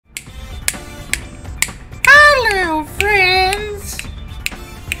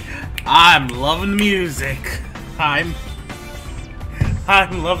I'm loving the music. I'm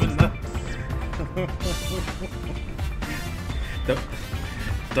loving the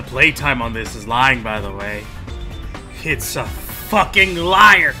playtime on this is lying, by the way. It's a fucking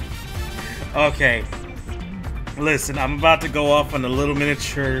liar. Okay. Listen, I'm about to go off on a little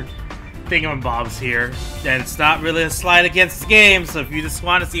miniature thingamabobs here. And it's not really a slide against the game, so if you just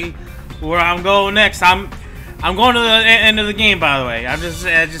want to see where I'm going next, I'm going to the end of the game, by the way. I just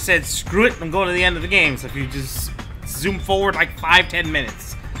said, screw it, I'm going to the end of the game. So if you just zoom forward like 5-10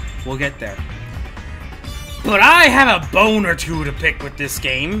 minutes, we'll get there. But I have a bone or two to pick with this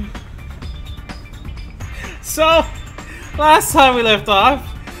game. So, last time we left off,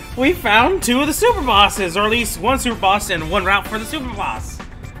 we found 2 of the super bosses, or at least 1 super boss and 1 route for the super boss.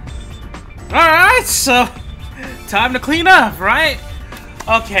 Alright, so, time to clean up, right?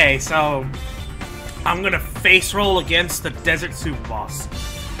 Okay, so, I'm gonna face roll against the desert super boss.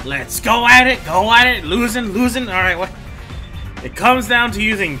 Let's go at it, losing. Alright, what? It comes down to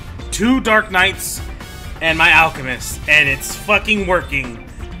using 2 Dark Knights and my Alchemist, and it's fucking working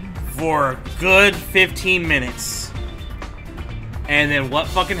for a good 15 minutes. And then what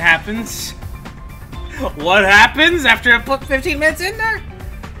fucking happens? What happens after I put 15 minutes in there?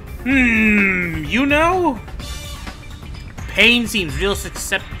 You know? Pain seems real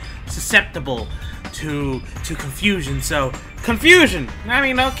susceptible to confusion, so... Confusion! I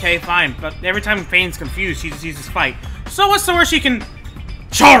mean, okay, fine, but every time Pain's confused, she just uses fight. So what's the worst she can...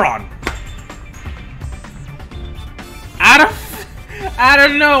 Charon! Out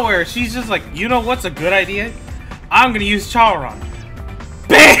of nowhere, she's just like, you know what's a good idea? I'm gonna use Charon.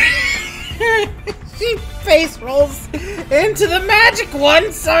 Bam! She face rolls into the magic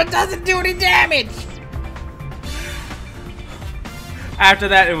one so it doesn't do any damage. After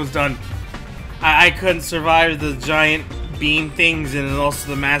that, it was done. I couldn't survive the giant beam things and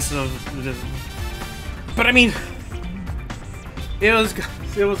also the massive... But I mean... It was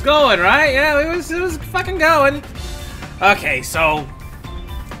going, right? Yeah, it was fucking going. Okay, so...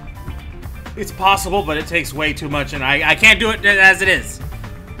 It's possible, but it takes way too much, and I can't do it as it is.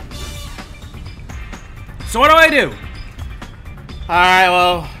 So what do I do? Alright,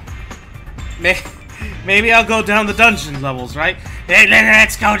 well... Maybe I'll go down the dungeon levels, right? Hey,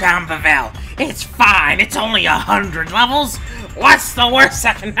 let's go down, Pavel. It's fine, it's only 100 levels. What's the worst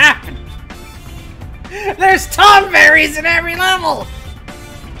that can happen? There's tomberries in every level!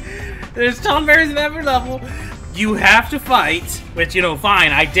 There's tomberries in every level. You have to fight, which, you know,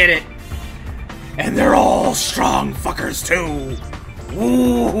 fine, I did it. And they're all strong fuckers, too.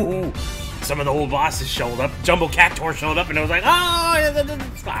 Ooh. Some of the old bosses showed up. Jumbo Cactor showed up, and it was like, oh,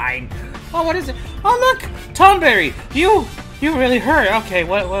 it's fine. Oh, what is it? Oh, look! Tomberry! You really hurt. Okay,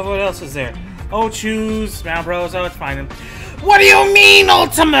 what else is there? Oh, choose. Mount Bros. Oh, it's fine. What do you mean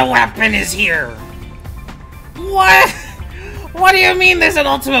ultimate weapon is here? What? What do you mean there's an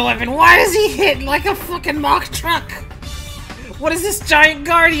ultimate weapon? Why does he hit like a fucking mock truck? What is this giant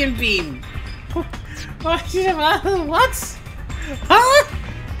guardian beam? What? Huh?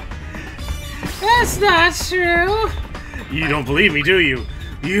 That's not true. You don't believe me, do you?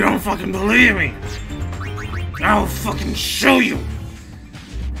 You don't fucking believe me. I'll fucking show you.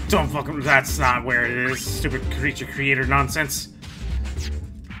 Don't fucking... That's not where it is. Stupid creature creator nonsense.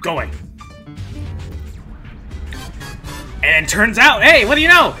 Go away. And it turns out, hey, what do you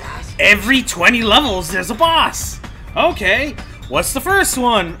know? Every 20 levels, there's a boss. Okay, what's the first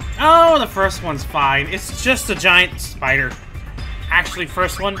one? Oh, the first one's fine. It's just a giant spider. Actually,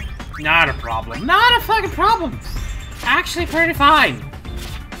 first one, not a problem. Not a fucking problem. Actually, pretty fine.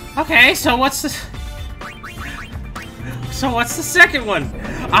 Okay, so what's the... So what's the second one?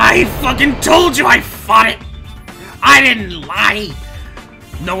 I fucking told you I fought it! I didn't lie!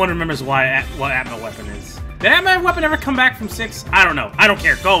 No one remembers what Atma weapon is. Did Atma weapon ever come back from 6? I don't know. I don't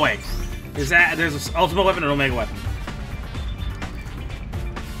care. Go away. There's an ultimate weapon and omega weapon.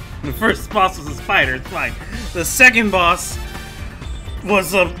 The first boss was a spider. It's fine. The second boss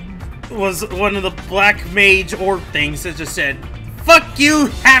was one of the black mage orb things that just said, "Fuck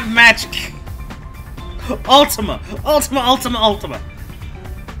you, have magic." Ultima.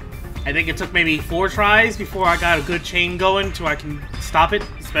 I think it took maybe 4 tries before I got a good chain going so I can stop it,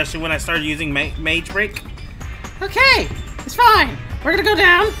 especially when I started using Mage Break. Okay, it's fine. We're gonna go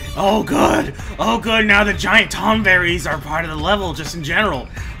down. Oh good, now the giant tomberries are part of the level just in general.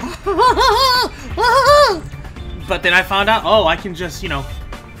 But then I found out, oh, I can just, you know,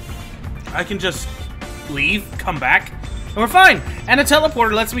 I can just leave, come back, and we're fine. And a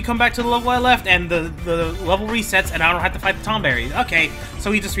teleporter lets me come back to the level I left, and the level resets, and I don't have to fight the tomberries. Okay, so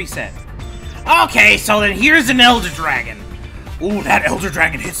we just reset. Okay, so then here's an Elder Dragon. Ooh, that Elder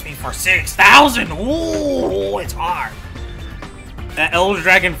Dragon hits me for 6,000. Ooh, it's hard. That Elder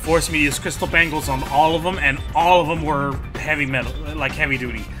Dragon forced me to use crystal bangles on all of them, and all of them were heavy metal, like heavy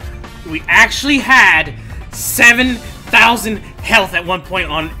duty. We actually had 7,000 health at one point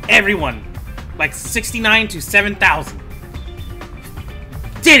on everyone. Like 69 to 7,000.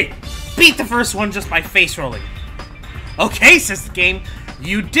 Did it! Beat the first one just by face rolling. Okay, says the game.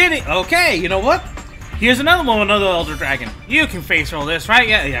 You did it! Okay, you know what? Here's another one, another Elder Dragon. You can face roll this, right?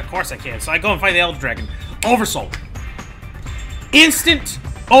 Yeah, of course I can. So I go and fight the Elder Dragon. Oversoul. Instant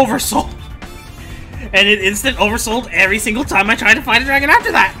oversoul. And it instant oversold every single time I tried to fight a dragon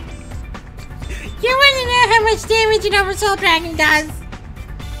after that. You wanna know how much damage an oversoul dragon does?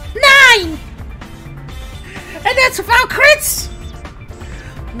 9! And that's without crits!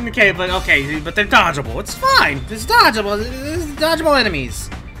 Okay, but they're dodgeable. It's fine. It's dodgeable. It's dodgeable enemies.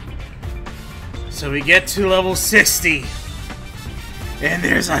 So we get to level 60. And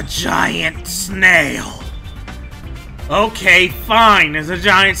there's a giant snail. Okay, fine. There's a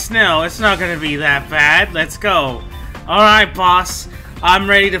giant snail. It's not gonna be that bad. Let's go. Alright, boss. I'm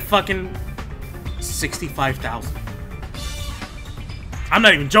ready to fucking... 65,000. I'm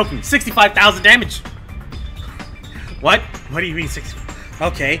not even joking. 65,000 damage. What? What do you mean 60?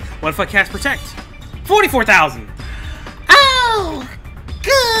 Okay, what if I cast Protect? 44,000. Oh!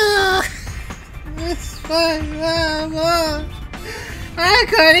 Good! I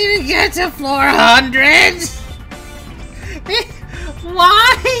couldn't even get to 400!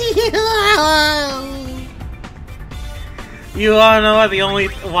 Why? You wanna know the only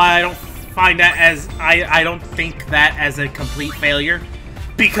why I don't find that as I don't think that as a complete failure?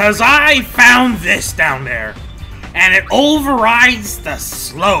 Because I found this down there, and it overrides the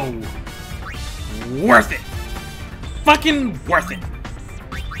slow. Worth it. Fucking worth it.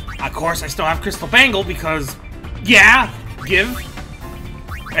 Of course, I still have Crystal Bangle because, yeah, give.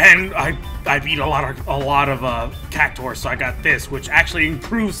 And I beat a lot of Cactuars, so I got this, which actually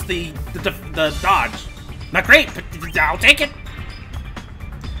improves the dodge. Not great, but I'll take it.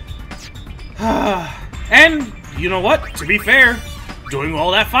 And you know what? To be fair, doing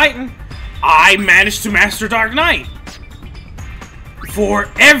all that fighting, I managed to master Dark Knight for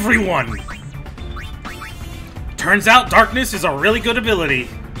everyone. Turns out darkness is a really good ability,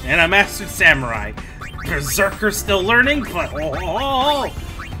 and I mastered Samurai. Berserker's still learning, but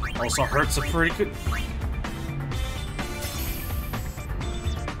also hurts a pretty good.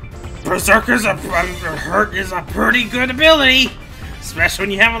 Berserker's hurt is a pretty good ability, especially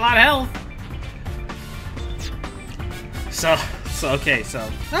when you have a lot of health. Okay, so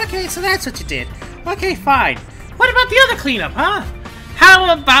that's what you did. Okay, fine. What about the other cleanup, huh?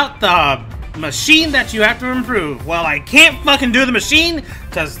 How about the machine that you have to improve? Well, I can't fucking do the machine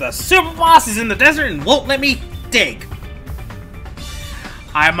because the super boss is in the desert and won't let me dig.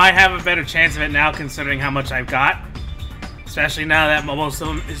 I might have a better chance of it now, considering how much I've got. Especially now that most of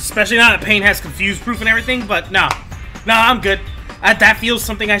them, especially now that Pain has confused proof and everything. But no, I'm good. That feels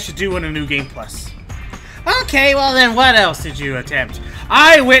something I should do in a new game plus. Okay, well then, what else did you attempt?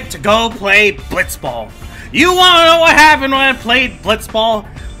 I went to go play Blitzball. You wanna know what happened when I played Blitzball?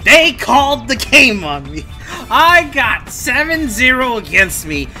 They called the game on me. I got 7-0 against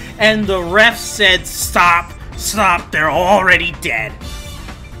me, and the ref said, stop, they're already dead.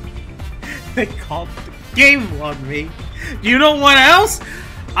 They called the game on me. You know what else?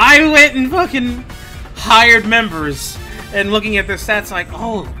 I went and fucking hired members, and looking at their stats like,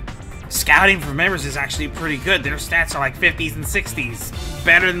 oh, scouting for members is actually pretty good. Their stats are like 50s and 60s.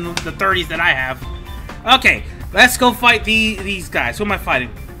 Better than the 30s that I have. Okay, let's go fight these guys. Who am I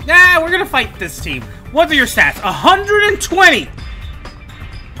fighting? Nah, we're gonna fight this team. What are your stats? 120!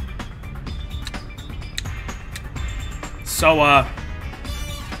 So,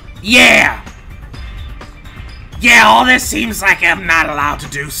 yeah! Yeah, all this seems like I'm not allowed to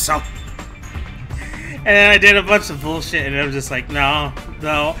do so. And then I did a bunch of bullshit, and I'm just like, no,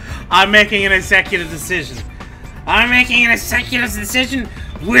 I'm making an executive decision.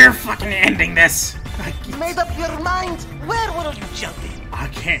 We're fucking ending this. You made up your mind? Where will you jump in? I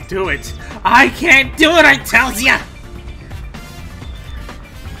can't do it, I tells ya!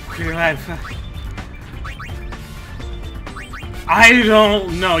 I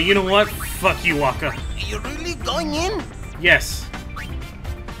don't know, you know what? Fuck you, Waka. You're really going in? Yes.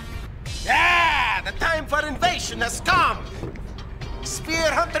 Yeah, the time for invasion has come.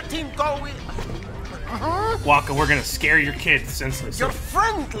 Spear Hunter team go in. Waka, we're gonna scare your kids senseless. You're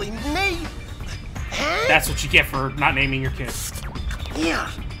friendly, me. Huh? That's what you get for not naming your kids. Yeah.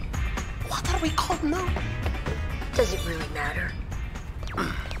 What are we called now? Does it really matter?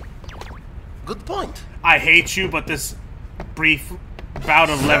 Good point. I hate you, but this brief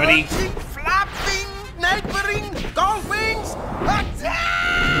bout of levity. Surging, flapping, neighboring, gold wings, attack!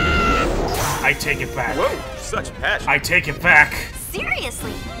 I take it back. Whoa, such passion. I take it back.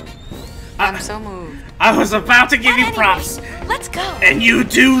 Seriously. I'm so moved. I was about to give you Anyway, props, let's go. and you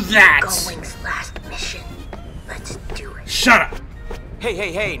do that! Goldwing's last mission. Let's do it. Shut up!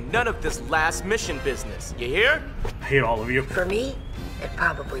 Hey, none of this last mission business. You hear? I hate all of you. For me, it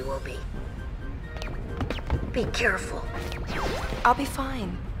probably will be. Be careful. I'll be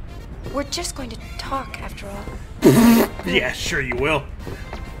fine. We're just going to talk after all. Yeah, sure you will.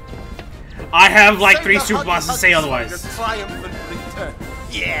 I have like Save 3 the super huggy bosses huggies say for otherwise. your triumphant return.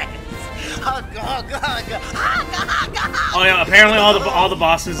 Yes. Hug, hug, hug, hug, hug, hug. Oh yeah, apparently all the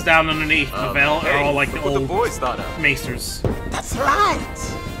bosses down underneath the veil are all like the look what the old boys thought of. maesters. That's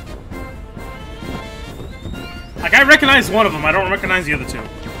right. Like I recognize one of them, I don't recognize the other two.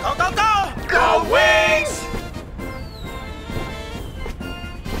 Go, go, go! Go wings!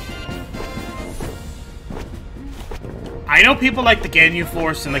 I know people like the Ginyu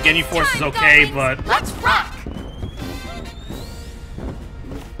Force, and the Ginyu Force is okay, but Let's rock.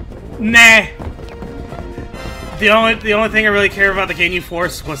 nah. The only thing I really care about the Ginyu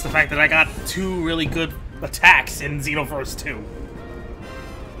Force was the fact that I got 2 really good attacks in Xenoverse 2.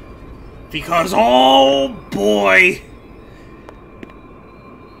 Because oh boy,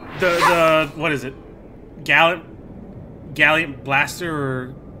 the what is it? Gallant Blaster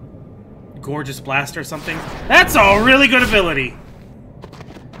or Gorgeous Blaster or something? That's a really good ability.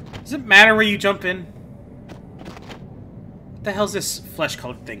 Does it matter where you jump in? What the hell's this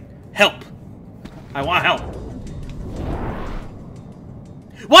flesh-colored thing? Help! I want help.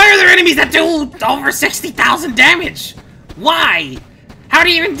 Why are there enemies that do over 60,000 damage? Why? How do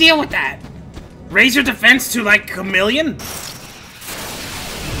you even deal with that? Raise your defense to like a million?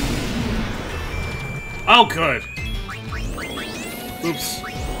 Oh, good. Oops.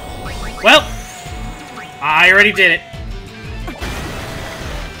 Well, I already did it.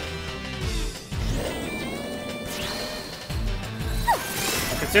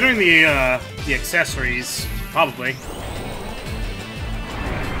 Considering the accessories, probably.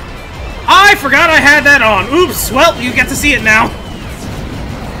 I forgot I had that on. Oops. Well, you get to see it now.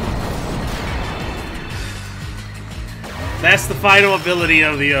 That's the final ability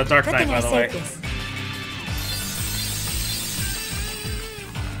of the Dark Knight, by the way.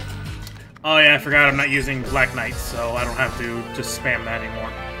 Oh yeah, I forgot I'm not using Black Knight, so I don't have to just spam that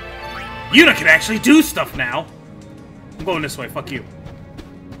anymore. Yuna can actually do stuff now! I'm going this way, fuck you.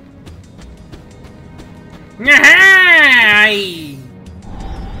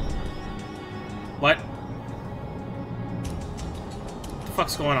 What? What the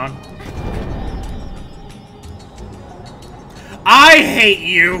fuck's going on? I hate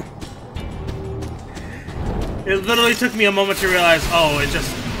you! It literally took me a moment to realize, oh, it just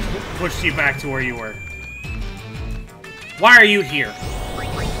pushed you back to where you were. Why are you here?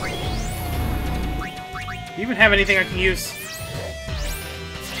 Do you even have anything I can use?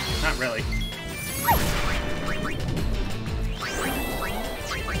 Not really.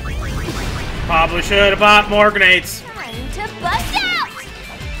 Probably should have bought more grenades. Time to bust out.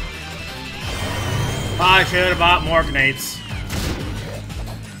 I should have bought more grenades.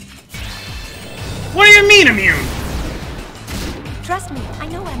 What do you mean immune? Trust me, I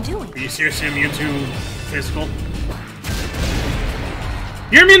know what I'm doing. Are you seriously immune to physical?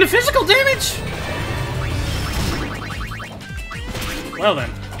 You're immune to physical damage? Well then.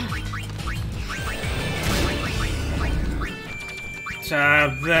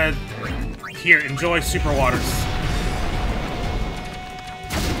 Here, enjoy Super Waters.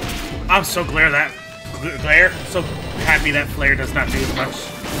 I'm so glare. I'm so happy that flare does not do as much.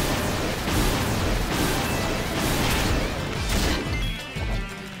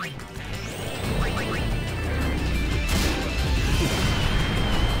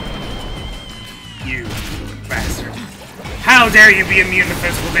 You bastard. How dare you be immune to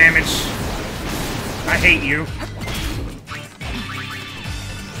physical damage? I hate you.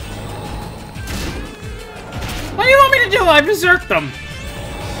 What do you want me to do? I berserked them.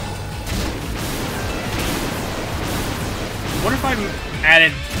 What if I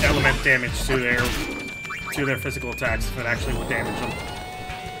added element damage to their physical attacks if it actually would damage them?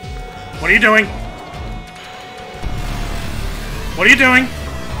 What are you doing? What are you doing?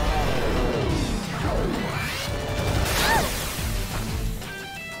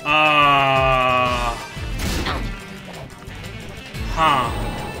 Huh.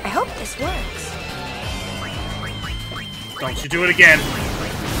 I hope this works. Don't you do it again.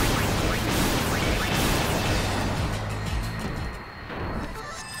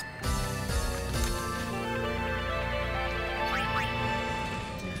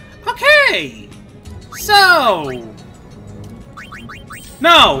 Okay! So...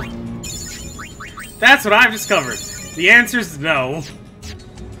 No! That's what I've discovered. The answer's no.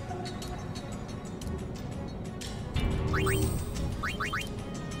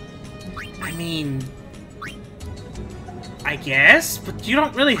 I mean... I guess, but you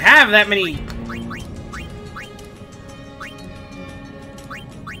don't really have that many...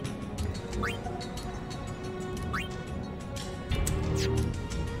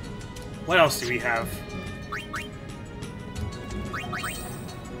 What else do we have?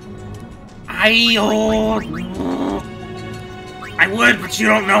 I would, but you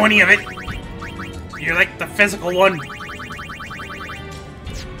don't know any of it. You're like the physical one.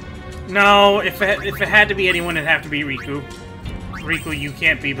 No, if it had to be anyone, it'd have to be Riku. Riku, you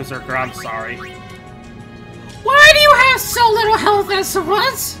can't be Berserker, I'm sorry. Why do you have so little health as it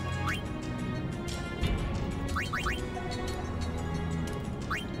was?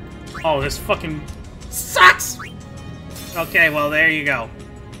 Oh, this fucking... Sucks! Okay, well, there you go.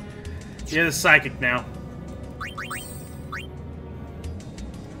 You're the psychic now.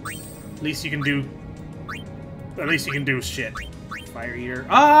 At least you can do shit. Fire Eater.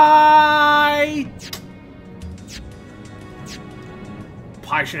 I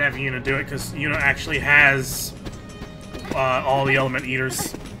probably should have Yuna do it, because Yuna actually has all the Element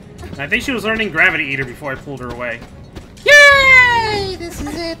Eaters. And I think she was learning Gravity Eater before I pulled her away. Yay! This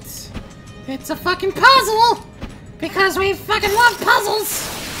is it. It's a fucking puzzle! Because we fucking love puzzles!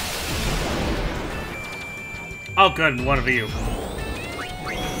 Oh, good, one of you.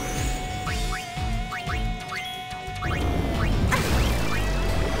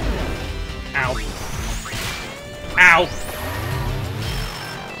 Ow. Ow!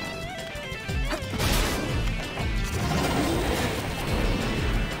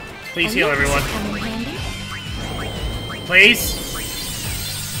 Please heal everyone. Please?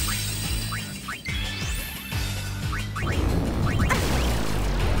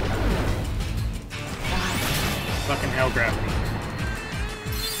 Fucking hell gravity.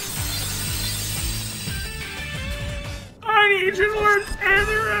 I need you to learn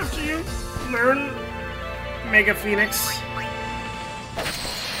Ether after you learn Mega Phoenix.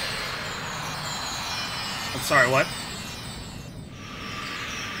 I'm sorry, what?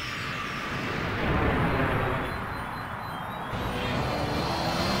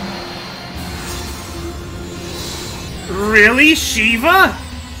 Really, Shiva?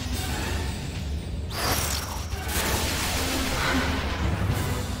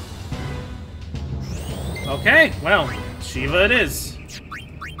 Okay, well, Shiva it is.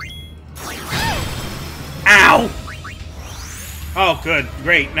 Ow! Oh, good,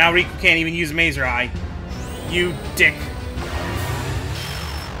 great. Now Riku can't even use Mazer Eye. You dick.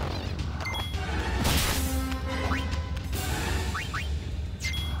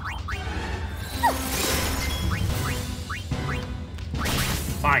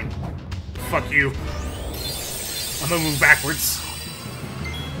 Fine. Fuck you. I'm gonna move backwards.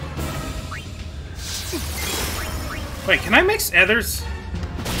 Wait, can I mix ethers?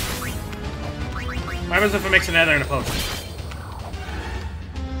 What happens if I mix an ether and a potion?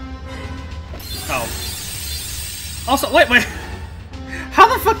 Oh. Also, wait. How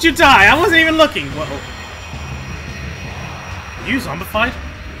the fuck did you die? I wasn't even looking. Whoa. You zombified?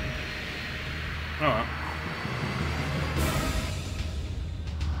 Oh well.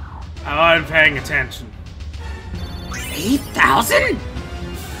 I'm paying attention. 8,000?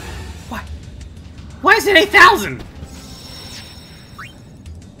 What? Why is it 8,000?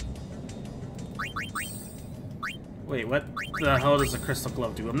 Wait, what the hell does the crystal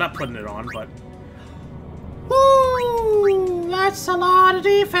glove do? I'm not putting it on, but... Ooh, that's a lot of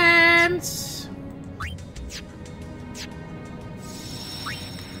defense.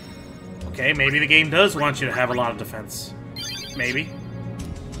 Okay, maybe the game does want you to have a lot of defense. Maybe.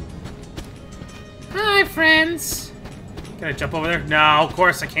 Hi, friends. Can I jump over there? No, of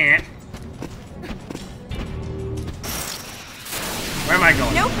course I can't. Where am I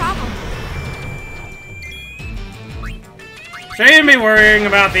going? No problem. Shouldn't be worrying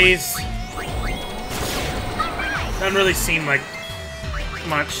about these. Doesn't really seem like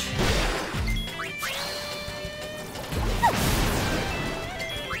much.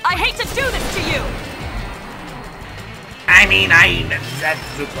 I hate to do this to you! I mean,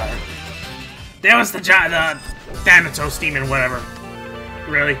 there was the Thanatos demon, whatever.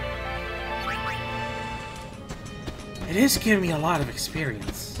 Really? It is giving me a lot of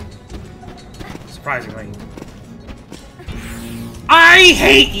experience. Surprisingly. I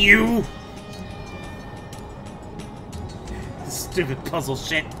hate you! Stupid puzzle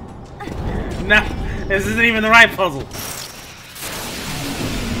shit. No, this isn't even the right puzzle.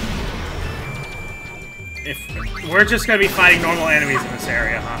 If we're just gonna be fighting normal enemies in this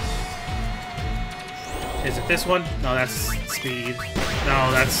area, huh? Is it this one? No, that's speed.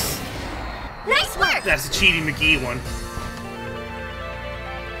 No, that's... Nice work! That's the Cheating McGee one.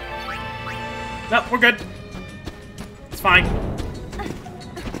 No, we're good. It's fine.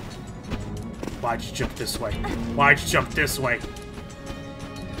 Why'd you jump this way? Why'd you jump this way?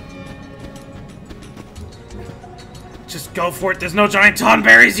 Just go for it. There's no giant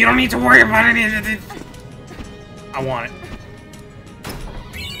tonberries. You don't need to worry about any of it. I want it.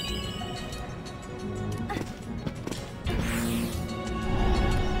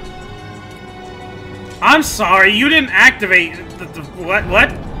 I'm sorry, you didn't activate the what? What?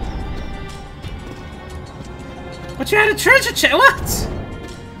 But you had a treasure chest. What?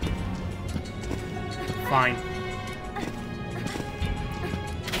 Fine.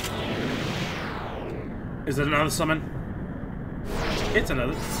 Is it another summon? It's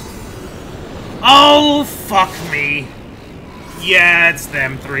another. Oh, fuck me. Yeah, it's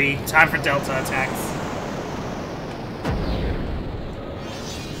them three. Time for Delta attacks.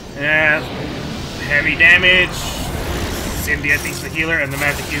 Yeah. Heavy damage. Cindy, I think, is the healer, and the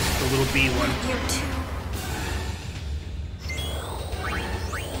magic is the little B one.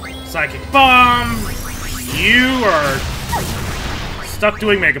 Psychic Bomb! You are stuck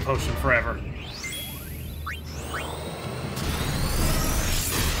doing Mega Potion forever.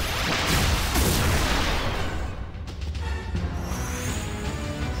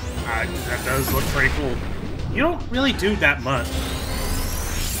 That does look pretty cool. You don't really do that much.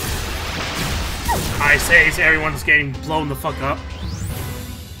 I say as everyone's getting blown the fuck up.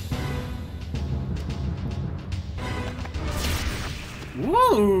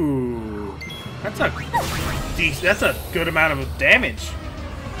 Woo! That's a good amount of damage.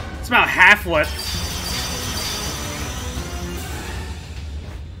 It's about half what.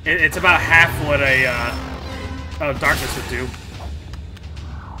 It's about half what a darkness would do.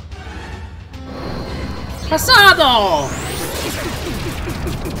 Pasado!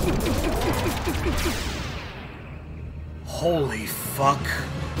 Holy fuck.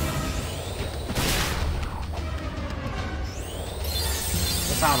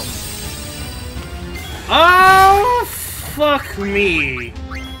 Pasado. Oh, fuck me.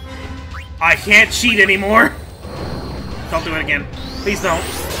 I can't cheat anymore. Don't do it again. Please don't.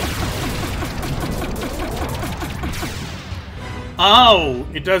 Oh,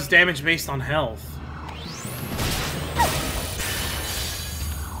 it does damage based on health.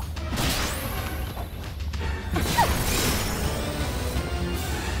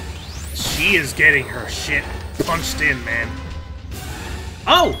 She is getting her shit punched in, man.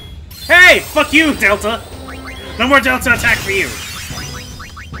 Oh! Hey! Fuck you, Delta! No more Delta attack for you!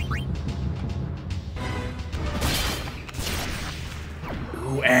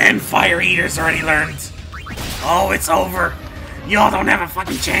 Ooh, and Fire Eater's already learned. Oh, it's over. Y'all don't have a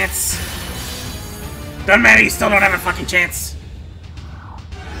fucking chance. Doesn't matter, you still don't have a fucking chance.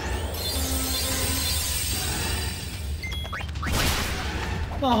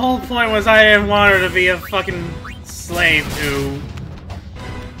 The whole point was I didn't want her to be a fucking slave to...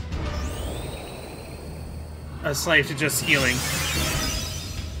 a slave to just healing.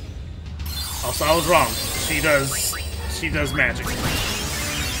 Also, I was wrong. She does magic.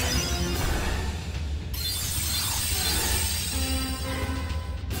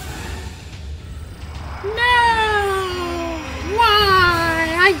 No!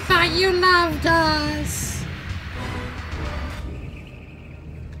 Why? I thought you loved us.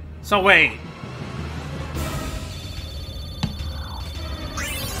 So wait.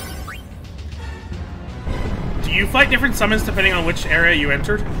 Do you fight different summons depending on which area you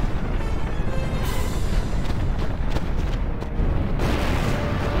entered?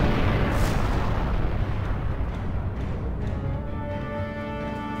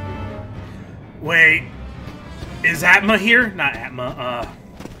 Wait. Is Atma here? Not Atma,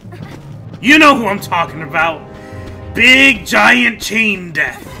 you know who I'm talking about. Big Giant Chain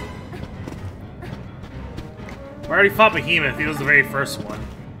Death. I already fought Behemoth. He was the very first one.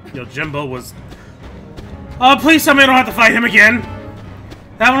 Yo, Jimbo was... Oh, please tell me I don't have to fight him again.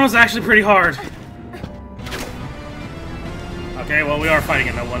 That one was actually pretty hard. Okay, well, we are fighting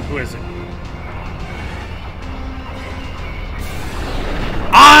another one. Who is it?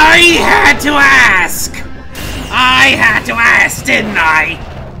 I had to ask! I had to ask, didn't I?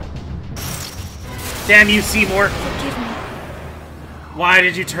 Damn you, Seymour. Forgive me. Why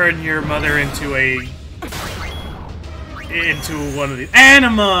did you turn your mother into one of these?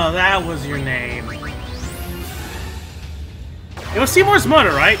 Anima! That was your name. It was Seymour's mother,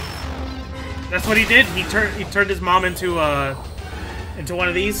 right? That's what he did? He turned his mom into one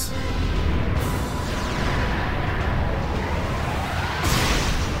of these?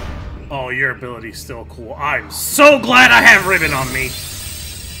 Oh, your ability's still cool. I'm so glad I have ribbon on me.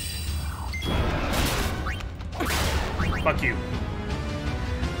 Fuck you.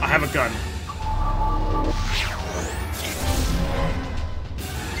 I have a gun.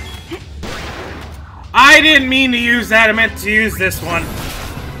 I didn't mean to use that. I meant to use this one.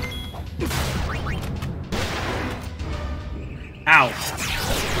 Ow.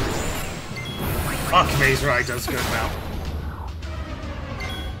 Fuck, Maze Ride does good now.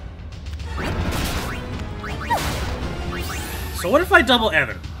 So what if I double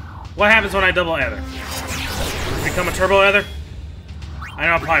Ether? What happens when I double Ether? Become a turbo Ether? I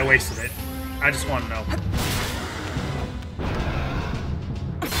know I probably wasted it. I just want to know.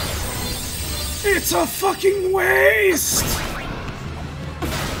 It's a fucking waste!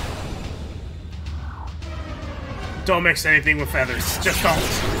 Don't mix anything with feathers. Just don't.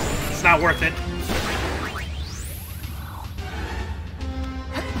 It's not worth it.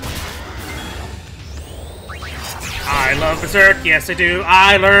 I love Berserk, yes I do.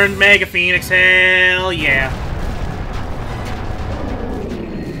 I learned Mega Phoenix, hell yeah.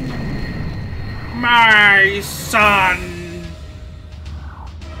 My son!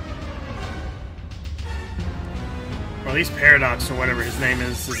 Or at least Paradox, or whatever his name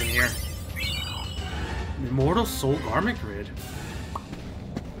is, isn't here. Immortal Soul Garment Grid.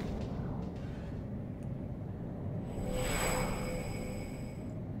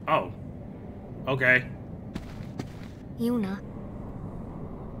 Oh. Okay. Yuna.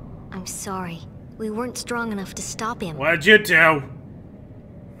 I'm sorry. We weren't strong enough to stop him. What'd you do?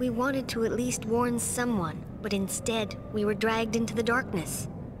 We wanted to at least warn someone, but instead, we were dragged into the darkness.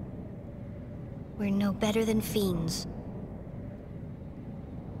 We're no better than fiends.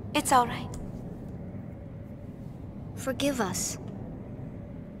 It's all right. Forgive us.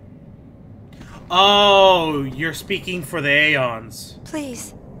 Oh, you're speaking for the Aeons.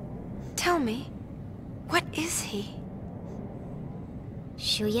 Please, tell me, what is he?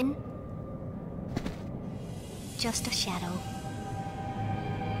 Shuyin? Just a shadow.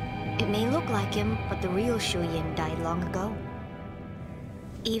 It may look like him, but the real Shuyin died long ago.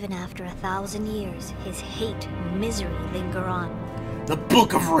 Even after 1,000 years, his hate and misery linger on. The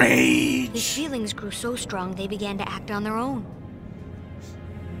Book of Rage! His feelings grew so strong they began to act on their own.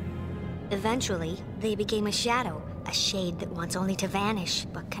 Eventually, they became a shadow, a shade that wants only to vanish,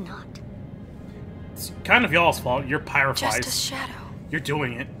 but cannot. It's kind of y'all's fault. You're pyrophiles. Just a shadow. You're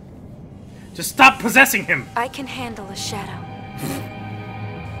doing it. Just stop possessing him! I can handle a shadow.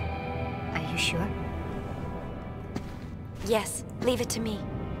 Are you sure? Yes, leave it to me.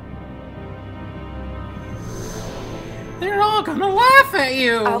 They're all gonna laugh at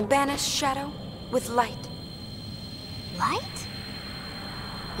you! I'll banish shadow with light. Light?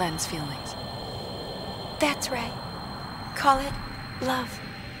 Len's feelings. That's right. Call it love.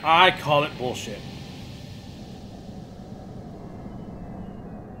 I call it bullshit.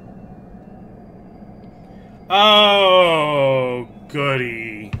 Oh,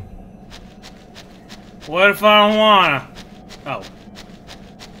 goody. What if I don't wanna? Oh. What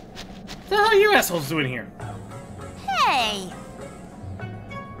the hell are you assholes doing here? Hey!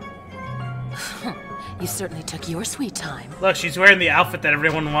 You certainly took your sweet time. Look, she's wearing the outfit that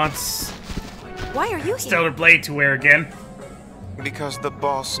everyone wants Why are you here? Stellar Blade to wear again. Because the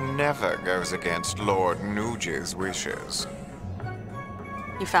boss never goes against Lord Nuge's wishes.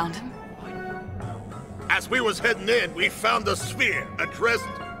 You found him? As we was heading in, we found the sphere addressed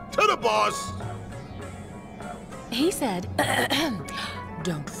to the boss. He said,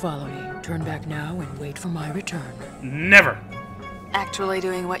 "Don't follow me. Turn back now and wait for my return." Never. Actually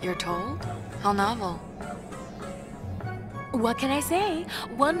doing what you're told? How novel. What can I say?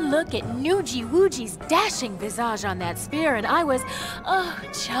 One look at Nuji Wuji's dashing visage on that spear and I was,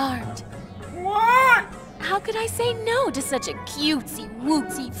 charmed. What? How could I say no to such a cutesy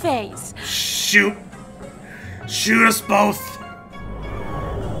wootsy face? Shoot. Shoot us both.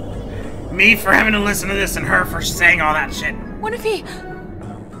 Me for having to listen to this and her for saying all that shit. What if he...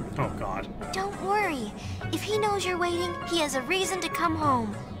 Oh, God. Don't worry. If he knows you're waiting, he has a reason to come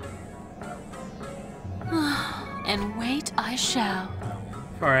home. And wait I shall.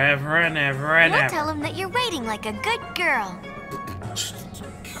 Forever and ever and We'll ever. tell him that you're waiting like a good girl.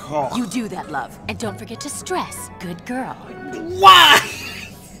 Oh. You do that, love. And don't forget to stress, good girl. Why?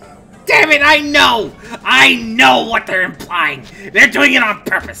 Damn it, I know! I know what they're implying! They're doing it on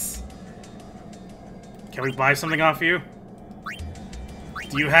purpose! Can we buy something off you?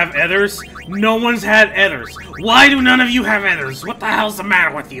 Do you have ethers? No one's had ethers. Why do none of you have ethers? What the hell's the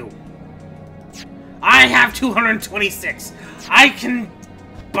matter with you? I have 226. I can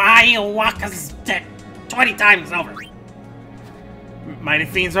buy Waka's deck 20 times over. Mighty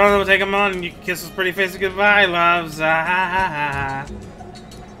fiends are, we'll take them on, and you can kiss us pretty face goodbye, loves. Ah, ha, ha, ha.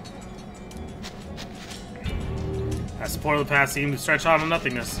 As the portal of the past seemed to stretch on to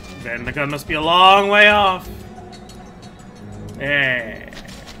nothingness, then the gun must be a long way off. Yeah.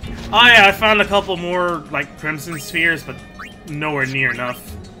 Oh yeah, I found a couple more, like, crimson spheres, but nowhere near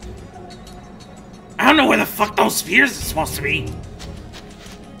enough. I don't know where the fuck those spheres are supposed to be.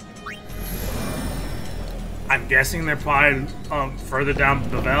 I'm guessing they're probably further down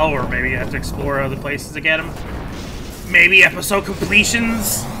the Bell, or maybe you have to explore other places to get them. Maybe episode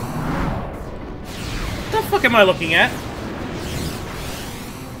completions? What the fuck am I looking at?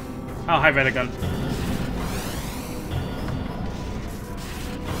 Oh, hi, Vetagun.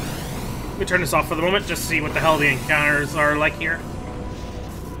 Let me turn this off for the moment, just to see what the hell the encounters are like here.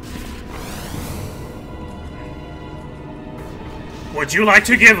 Would you like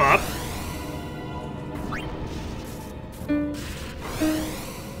to give up?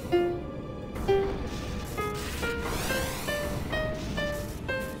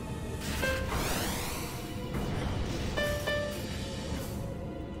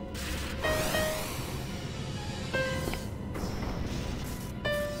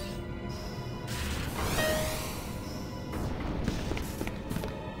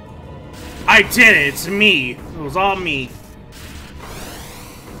 I did it! It's me! It was all me.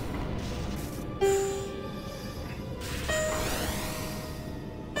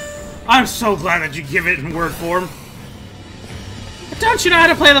 I'm so glad that you give it in word form. But don't you know how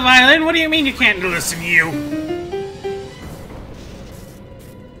to play the violin? What do you mean you can't listen, you?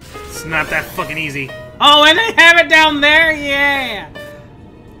 It's not that fucking easy. Oh, and they have it down there? Yeah!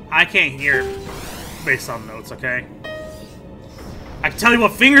 I can't hear based on notes, okay? I can tell you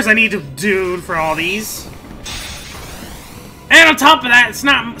what fingers I need to do for all these. And on top of that, it's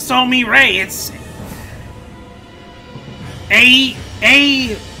not So Me Ray, it's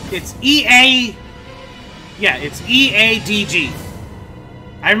it's EA, yeah, it's EADG.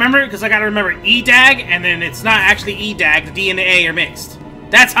 I remember it because I gotta remember EDAG, and then it's not actually EDAG, the D and the A are mixed.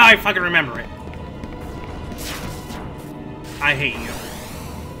 That's how I fucking remember it. I hate you.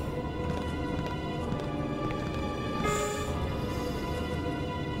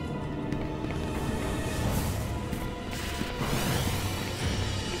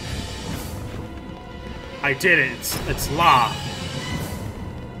 I did it. It's law.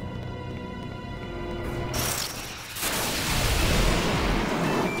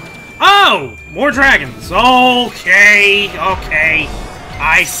 Oh! More dragons. Okay, okay.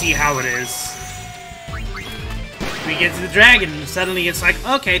 I see how it is. We get to the dragon, and suddenly it's like,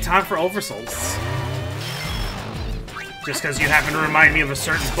 okay, time for oversouls. Just because you happen to remind me of a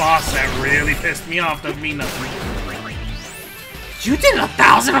certain boss that really pissed me off doesn't mean nothing. You did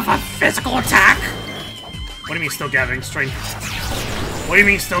 1,000 of a physical attack? What do you mean still gathering strength? What do you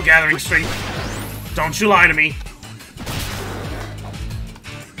mean still gathering strength? Don't you lie to me.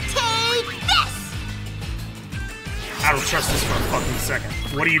 Take this! I don't trust this for a fucking second.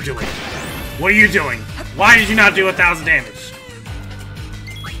 What are you doing? What are you doing? Why did you not do 1,000 damage?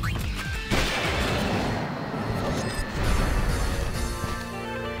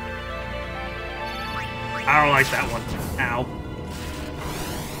 I don't like that one. Ow.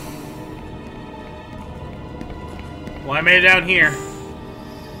 Well, I made it down here.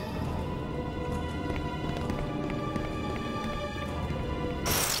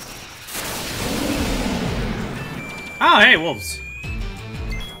 Oh, hey, wolves.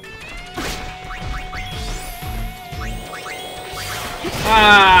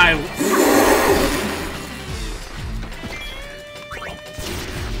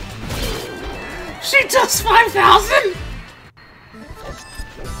 She does 5,000?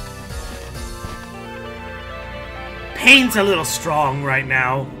 Pain's a little strong right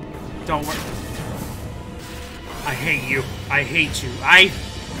now. Don't worry. I hate you. I hate you.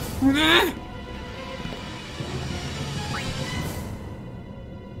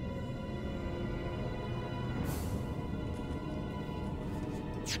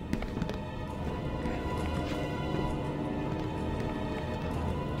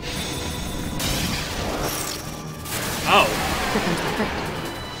 Oh.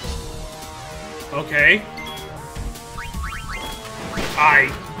 Okay. I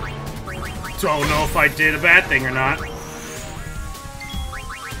don't know if I did a bad thing or not.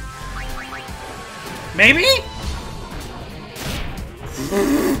 Maybe?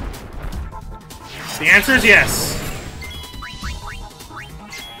 The answer is yes.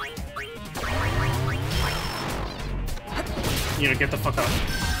 You know, get the fuck up.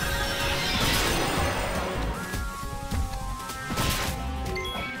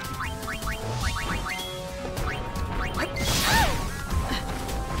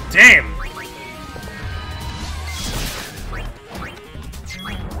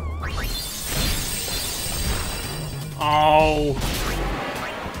 Oh.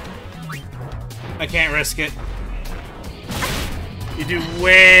 I can't risk it. You do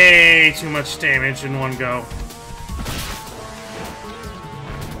way too much damage in one go.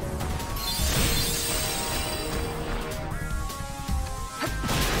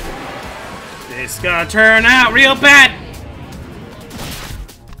 It's gonna turn out real bad!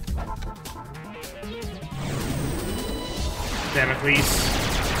 Damocles.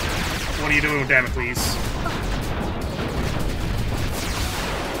 What are you doing with Damocles?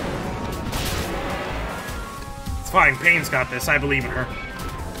 It's fine, Payne's got this. I believe in her.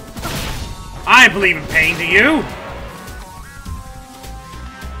 I believe in Payne, do you?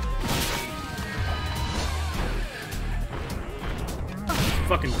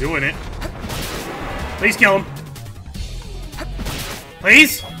 Fucking doing it. Please kill him.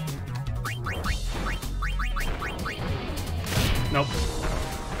 Please? Nope.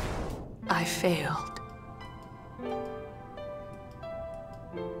 I failed.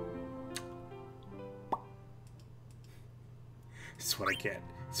 This is what I get.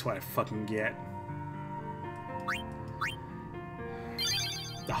 This is what I fucking get.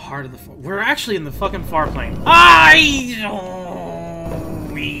 The heart of the... We're actually in the fucking far plane.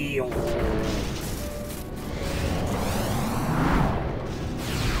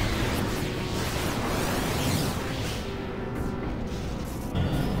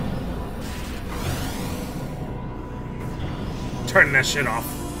 Turn that shit off.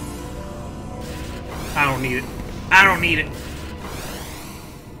 I don't need it. I don't need it.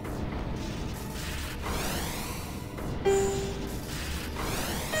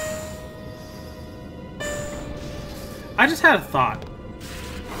 I just had a thought.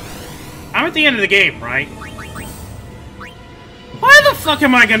 I'm at the end of the game, right? Why the fuck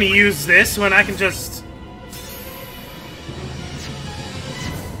am I gonna use this when I can just...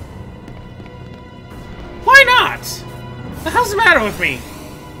 Why not? The hell's the matter with me?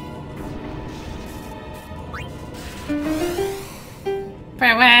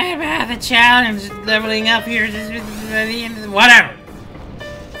 But what about the challenge leveling up here? Whatever.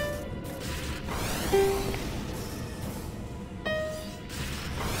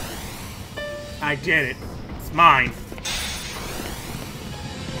 I did it. It's mine.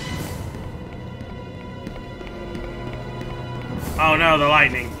 Oh no, the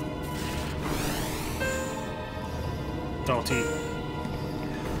lightning. Salty.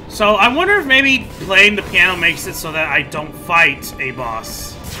 So I wonder if maybe playing the piano makes it so that I don't fight a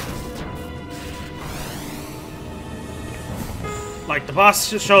boss. Like, the boss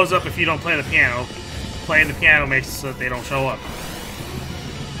just shows up if you don't play the piano. Playing the piano makes it so that they don't show up.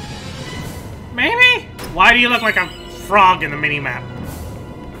 Maybe? Why do you look like a frog in the mini-map?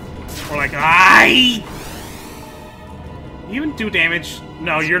 Or like, You even do damage?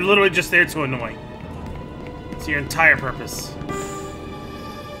 No, you're literally just there to annoy. It's your entire purpose.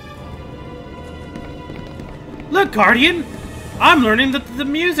 Look, Guardian! I'm learning the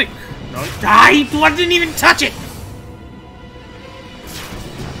music! No, I didn't even touch it!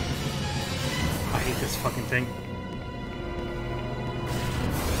 I hate this fucking thing.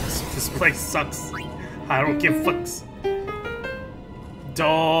 This place sucks. I don't give fucks.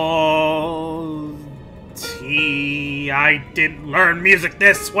 I didn't learn music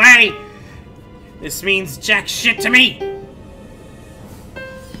this way! This means jack shit to me!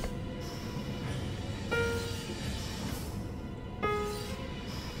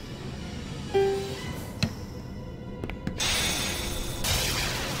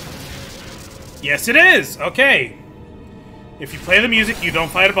 Yes, it is! Okay. If you play the music, you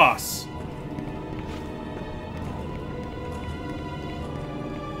don't fight a boss.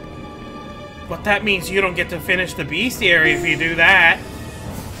 But that means you don't get to finish the bestiary if you do that.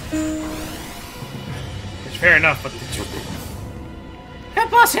 Which, fair enough, but... That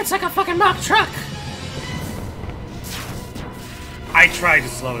boss hits like a fucking mock truck! I tried to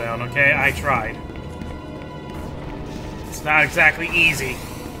slow down, okay? I tried. It's not exactly easy.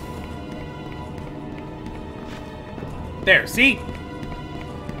 There, see?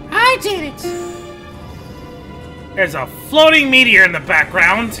 I did it! There's a floating meteor in the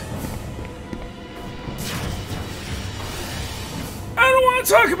background. I don't want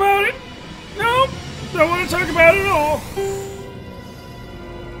to talk about it. Nope. Don't want to talk about it at all.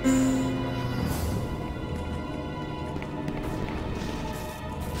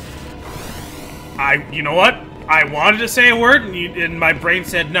 You know what? I wanted to say a word, and my brain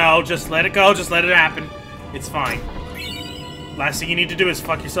said, no, just let it go, just let it happen. It's fine. Last thing you need to do is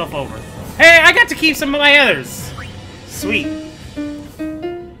fuck yourself over. Hey, I got to keep some of my others. Sweet.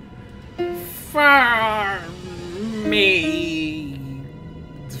 For me.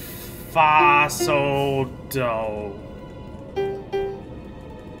 Fa, so, do.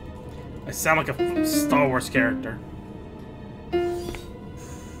 I sound like a Star Wars character.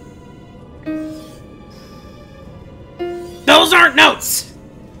 Those aren't notes!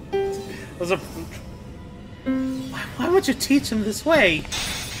 Those are... Why would you teach them this way?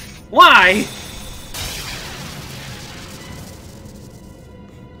 Why?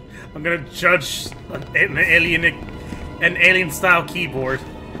 I'm gonna judge an alien-style keyboard.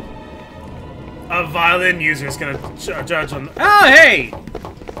 A violin user is gonna judge on... Oh, hey!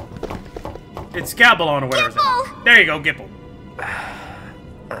 It's Gabalon or whatever. Gipple! There you go, Gipple.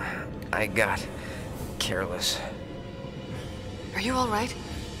 I got careless. Are you alright?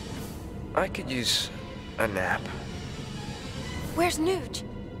 I could use a nap. Where's Nuge?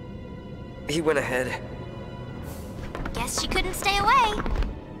 He went ahead. Guess she couldn't stay away.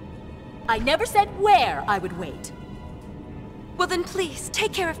 I never said where I would wait. Well then please,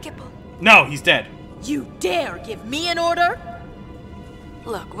 take care of Gipple. No, he's dead. You dare give me an order?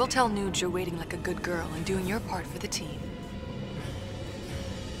 Look, we'll tell Nuge you're waiting like a good girl and doing your part for the team.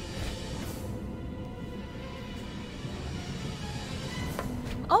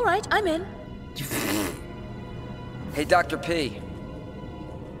 All right, I'm in. Hey, Dr. P.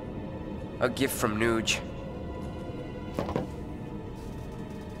 A gift from Nuge.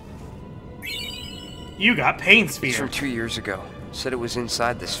 You got pain It's sphere. from 2 years ago. Said it was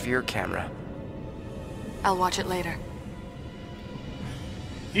inside the sphere camera. I'll watch it later.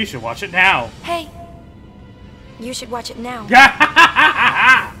 You should watch it now. Hey, you should watch it now.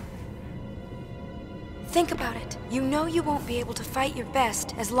 Think about it. You know you won't be able to fight your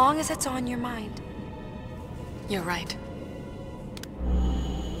best as long as it's on your mind. You're right.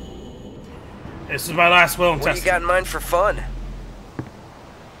 This is my last will and What do you testament. got in mind for fun?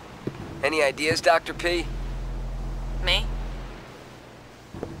 Any ideas, Dr. P? Me?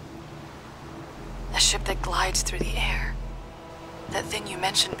 A ship that glides through the air. That thing you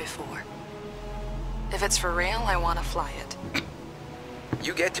mentioned before. If it's for real, I want to fly it.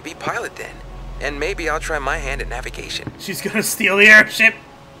 You get to be pilot then. And maybe I'll try my hand at navigation. She's gonna steal the airship.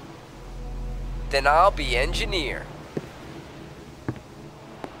 Then I'll be engineer.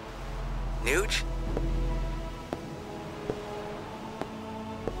 Nuge?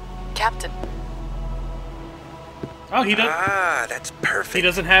 Captain. Oh, he does. Ah, that's perfect. He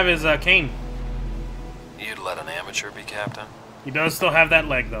doesn't have his cane. You'd let an amateur be captain? He does still have that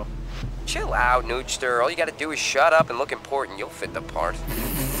leg, though. Chill out, Nugester. All you gotta do is shut up and look important. You'll fit the part.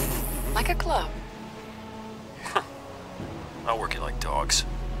 Like a glove. I'll work you like dogs.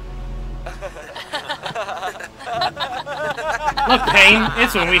 Look, Payne,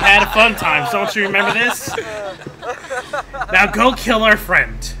 it's when we had a fun time. Don't you remember this? Now go kill our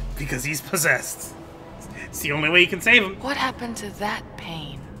friend, because he's possessed. It's the only way you can save him. What happened to that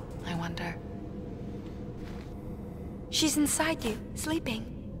pain, I wonder? She's inside you, sleeping.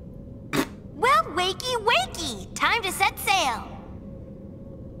 Well, wakey, wakey! Time to set sail!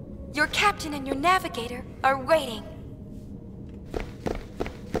 Your captain and your navigator are waiting.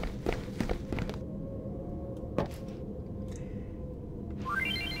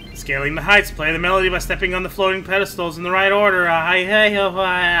 Scaling the heights. Play the melody by stepping on the floating pedestals in the right order. I'm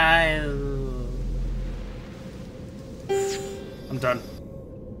done.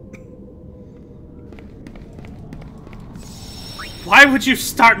 Why would you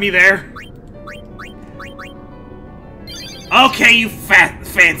start me there? Okay, you fat,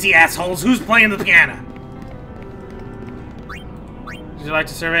 fancy assholes. Who's playing the piano? Would you like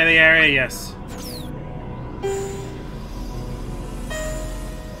to survey the area? Yes.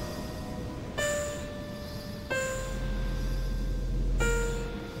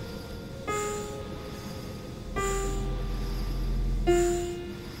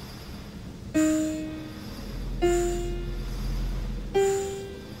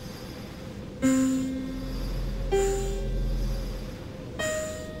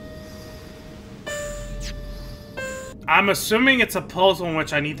 I'm assuming it's a puzzle in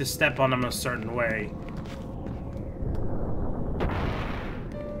which I need to step on them a certain way.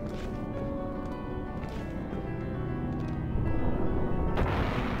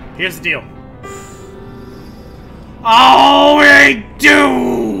 Here's the deal. Oh, I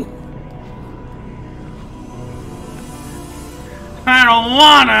do! I don't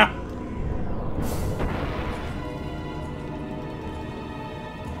wanna!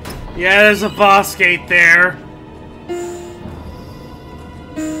 Yeah, there's a boss gate there.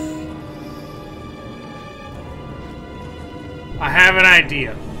 I have an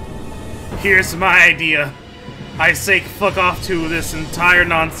idea. Here's my idea. I say fuck off to this entire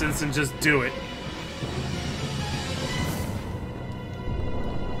nonsense and just do it.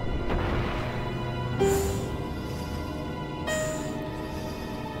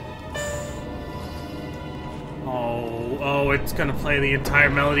 Oh, it's gonna play the entire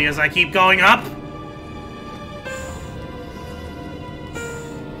melody as I keep going up?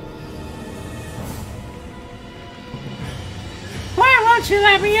 Why won't you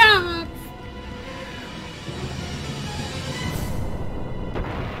let me up?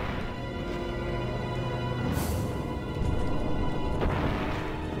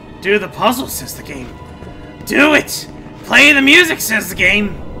 Do the puzzle, says the game. Do it! Play the music, says the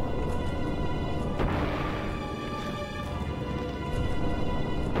game.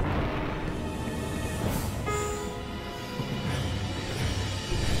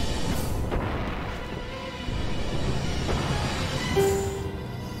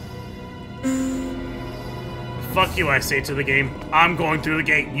 Fuck you, I say to the game. I'm going through the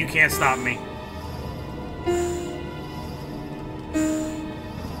gate. You can't stop me.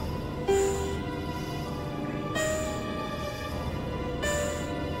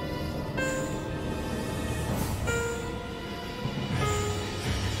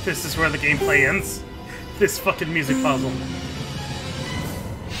 This is where the gameplay ends. This fucking music puzzle.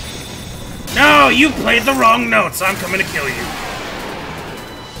 No, you played the wrong notes. I'm coming to kill you.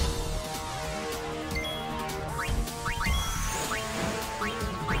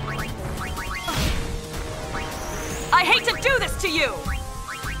 I hate to do this to you!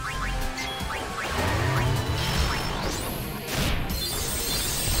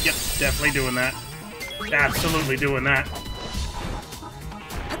 Yep, definitely doing that. Absolutely doing that.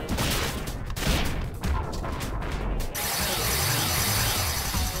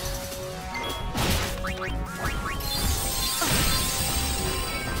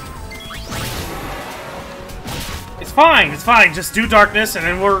 It's fine. Just do darkness and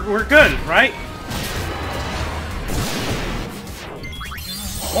then we're good, right?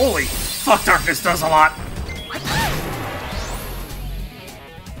 Holy fuck, darkness does a lot.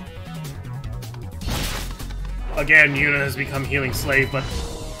 Again, Yuna has become healing slave, but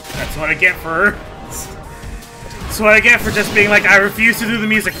that's what I get for her. That's what I get for just being like, I refuse to do the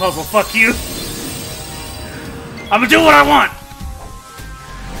music puzzle. Fuck you. I'm gonna do what I want.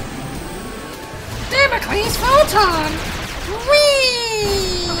 Damocles Photon! Whee!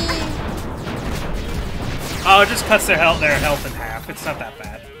 Oh, it just cuts their health in half. It's not that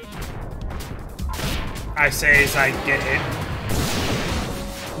bad. I say as I get hit.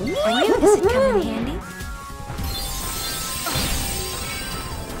 I knew this would come in handy.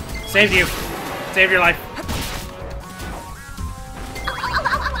 Saved you. Save your life.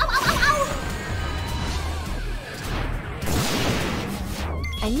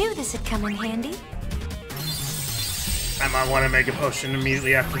 I knew this would come in handy. I might want to make a potion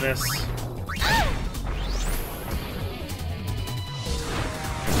immediately after this.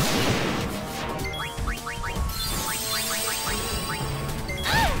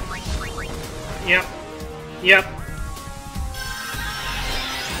 Yep. Yep.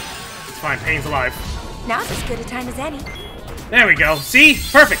 It's fine. Pain's alive. Now's as good a time as any. There we go. See?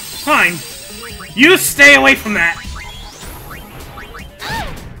 Perfect. Fine. You stay away from that.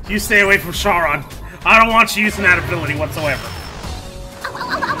 You stay away from Charon. I don't want you using that ability whatsoever.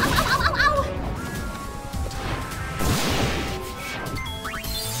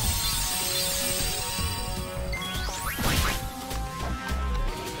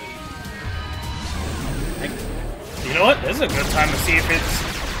 You know what? This is a good time to see if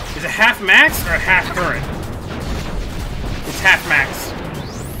it's... Is it half max or half current? It's half max.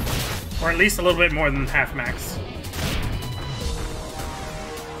 Or at least a little bit more than half max.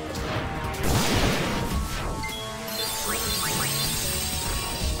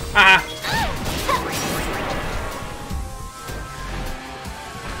 Ah!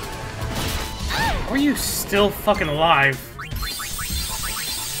 Are you still fucking alive?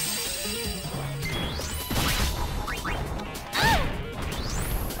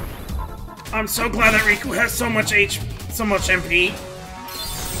 I'm so glad that Riku has so much MP.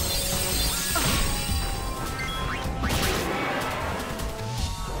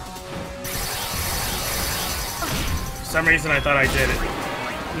 For some reason I thought I did it.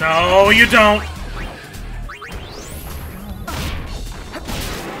 No, you don't!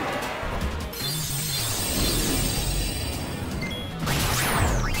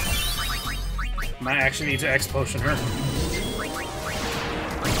 Might actually need to X-Potion her.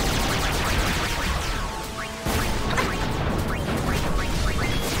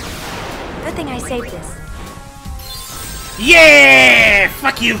 Good thing I saved this. Yeah!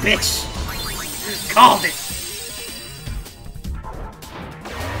 Fuck you, bitch! Called it!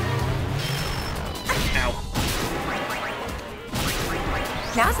 Ow.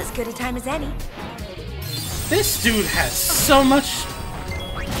 Now's as good a time as any. This dude has so much...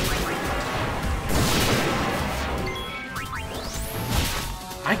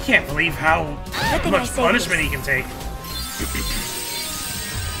 I can't believe how much punishment he can take.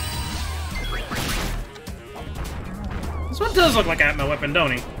 This one does look like a Atma weapon,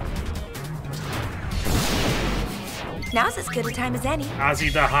 don't he? Now's as good a time as any.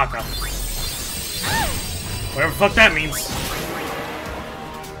 Ozzy the Haka. Whatever the fuck that means.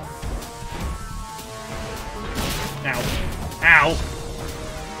 Ow. Ow.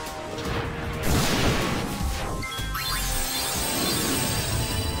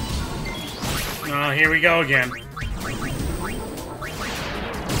 Oh, here we go again.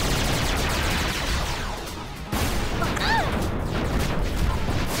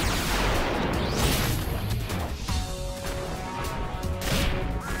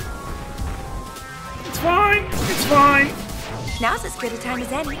 It's fine. It's fine. Now's as good a time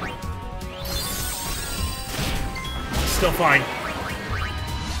as any. Still fine.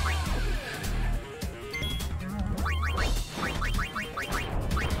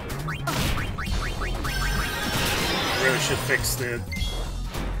 Really should fix the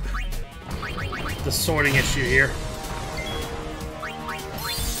sorting issue here.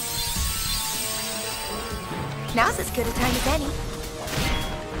 Now's as good a time as any.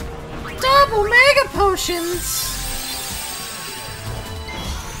 Double mega potions!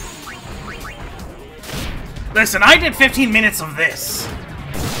 Listen, I did 15 minutes of this.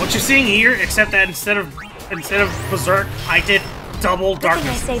 What you're seeing here, except that instead of Berserk, I did double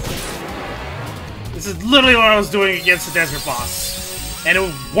Darkness. This is literally what I was doing against the Desert Boss. And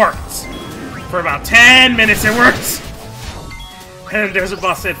it worked. For about 10 minutes it worked. And the Desert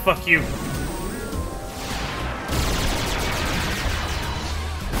Boss said, fuck you.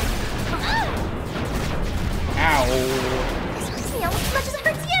 Ow. This hurts me almost as much as it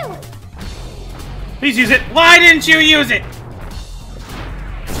hurts you! Please use it. Why didn't you use it?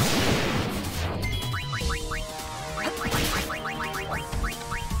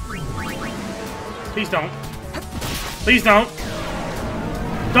 Please don't. Please don't.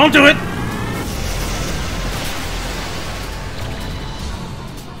 Don't do it!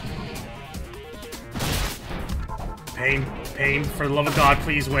 Pain. Pain. For the love of God,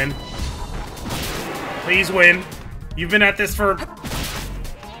 please win. Please win. You've been at this for...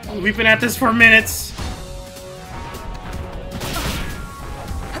 We've been at this for minutes.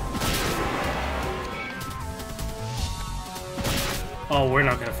 Oh, we're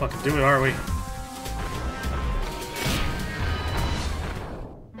not gonna fucking do it, are we?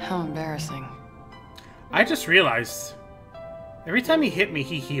 How embarrassing. I just realized, every time he hit me,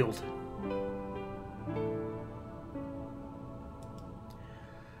 he healed.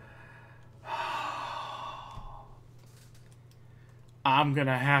 I'm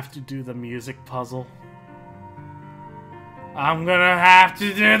gonna have to do the music puzzle. I'm gonna have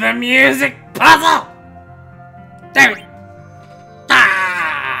to do the music puzzle! Damn it!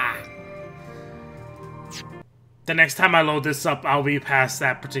 Ah! The next time I load this up, I'll be past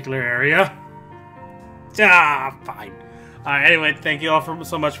that particular area. Ah, fine. Alright, anyway, thank you all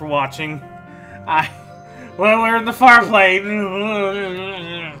so much for watching. Well, we're in the far plane.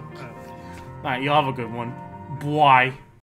 Alright, you all have a good one. Bye.